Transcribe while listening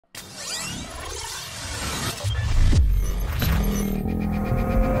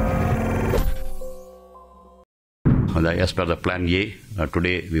as per the plan A,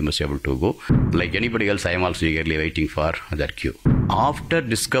 today we must be able to go. Like anybody else, I am also eagerly waiting for that queue. After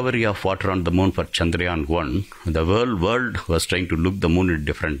discovery of water on the moon for Chandrayaan 1, the world was trying to look the moon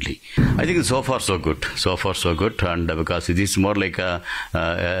differently. I think so far so good. So far so good, and because it is more like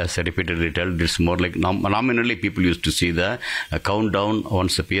as I repeatedly tell, it's more like nominally people used to see the countdown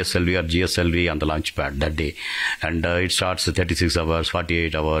once the PSLV or GSLV on the launch pad that day, and it starts 36 hours,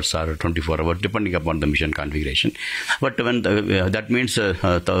 48 hours, or 24 hours depending upon the mission configuration. But when that means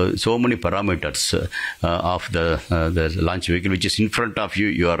so many parameters of the launch vehicle which is in front of you,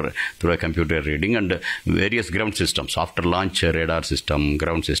 you are through a computer reading, and various ground systems after launch, radar system,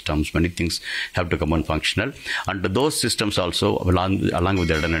 ground systems, many things have to come on functional, and those systems also along with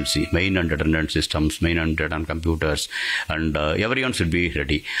the redundancy, main and redundant systems, main and redundant computers, and everyone should be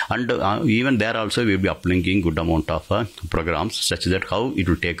ready. And even there also we will be uplinking good amount of programs such that how it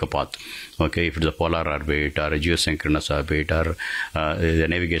will take a path. Okay, if it's a polar orbit or a geosynchronous orbit or the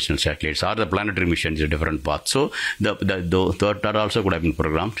navigational satellites or the planetary mission is a different path. So that also could have been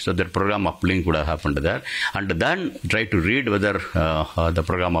programmed. So that program uplink would have happened there, and then try to read whether the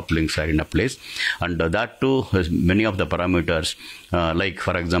program uplinks are in a place, and that too many of the parameters like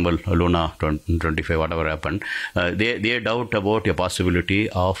for example Luna 25 whatever happened, they doubt about a possibility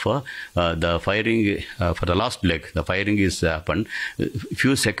of the firing for the last leg. The firing is happened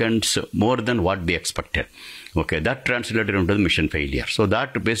few seconds more than what they expected. Okay, that translated into the mission failure. So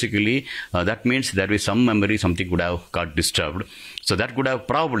that basically that means there is some memory, something could have got disturbed. So that could have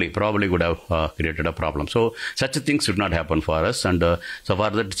probably would have created a problem. So such things should not happen for us. And so for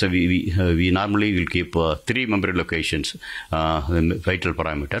that, so we normally will keep 3 memory locations, vital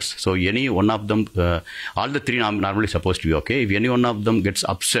parameters. So any one of them, all the 3 normally supposed to be okay. If any one of them gets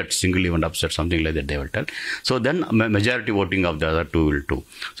upset, single event upset, something like that, they will tell. So then majority voting of the other 2 will do.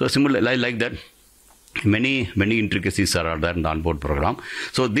 So similarly like that. Many intricacies are there in the onboard program.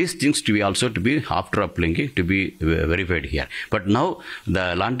 So these things to be also to be after uplinking to be verified here. But now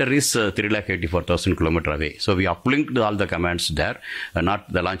the lander is 384,000 kilometers away. So we uplinked all the commands there, not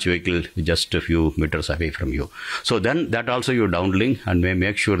the launch vehicle just a few meters away from you. So then that also you downlink and may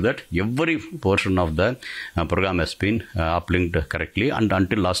make sure that every portion of the program has been uplinked correctly, and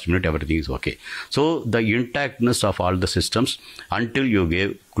until last minute everything is okay. So the intactness of all the systems until you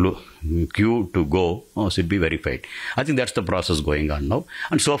gave queue to go should be verified. I think that's the process going on now,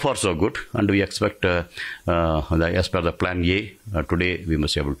 and so far so good, and we expect as per the plan A, today we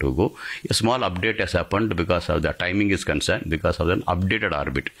must be able to go. A small update has happened because of the timing is concerned, because of the updated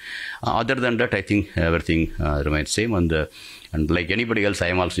orbit. Other than that, I think everything remains same, and like anybody else, I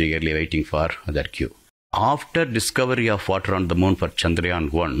am also eagerly waiting for that queue. After discovery of water on the moon for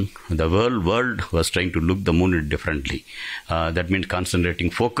Chandrayaan 1, the world was trying to look the moon differently. That means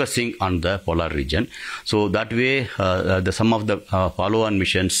focusing on the polar region. So that way, some of the follow-on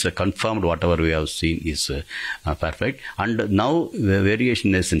missions confirmed whatever we have seen is perfect. And now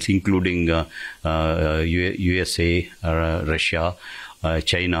variation nations, including USA, Russia,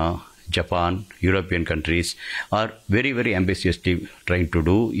 China, Japan, European countries are very ambitiously trying to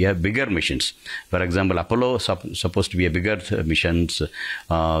do bigger missions. For example, Apollo supposed to be a bigger missions,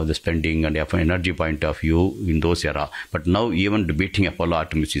 the spending and energy point of view in those era. But now even beating Apollo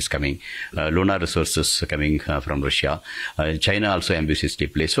Artemis is coming. Lunar resources coming from Russia. China also ambitiously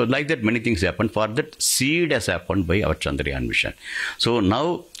placed. So like that, many things happened. For that, seed has happened by our Chandrayaan mission. So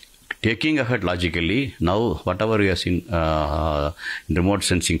now, taking ahead logically, now whatever we have seen in remote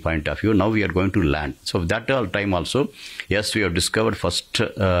sensing point of view, now we are going to land. So that time also, yes, we have discovered first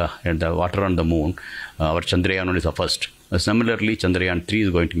the water on the moon. Our Chandrayaan 1 is the first. Similarly, Chandrayaan 3 is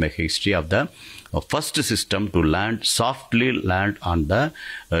going to make history of the first system to softly land on the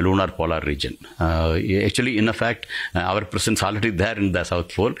lunar polar region. Actually, in fact, our presence already there in the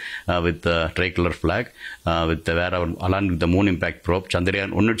South Pole with the tricolor flag, along with the moon impact probe.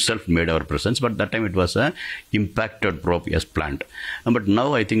 Chandrayaan 1 itself made our presence, but that time it was a impacted probe as planned. But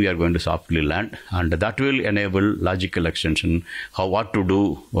now I think we are going to softly land, and that will enable logical extension, what to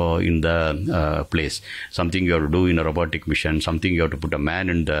do in the place. Something you have to do in a robotic mission, something you have to put a man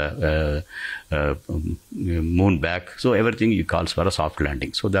in the moon back. So everything calls for a soft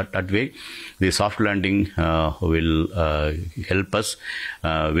landing. So that way, the soft landing will help us,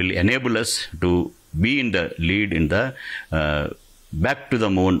 will enable us to be in the lead in the back to the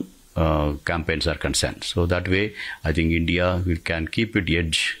moon campaigns are concerned. So that way, I think India can keep its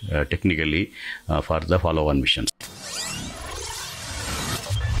edge technically for the follow-on missions.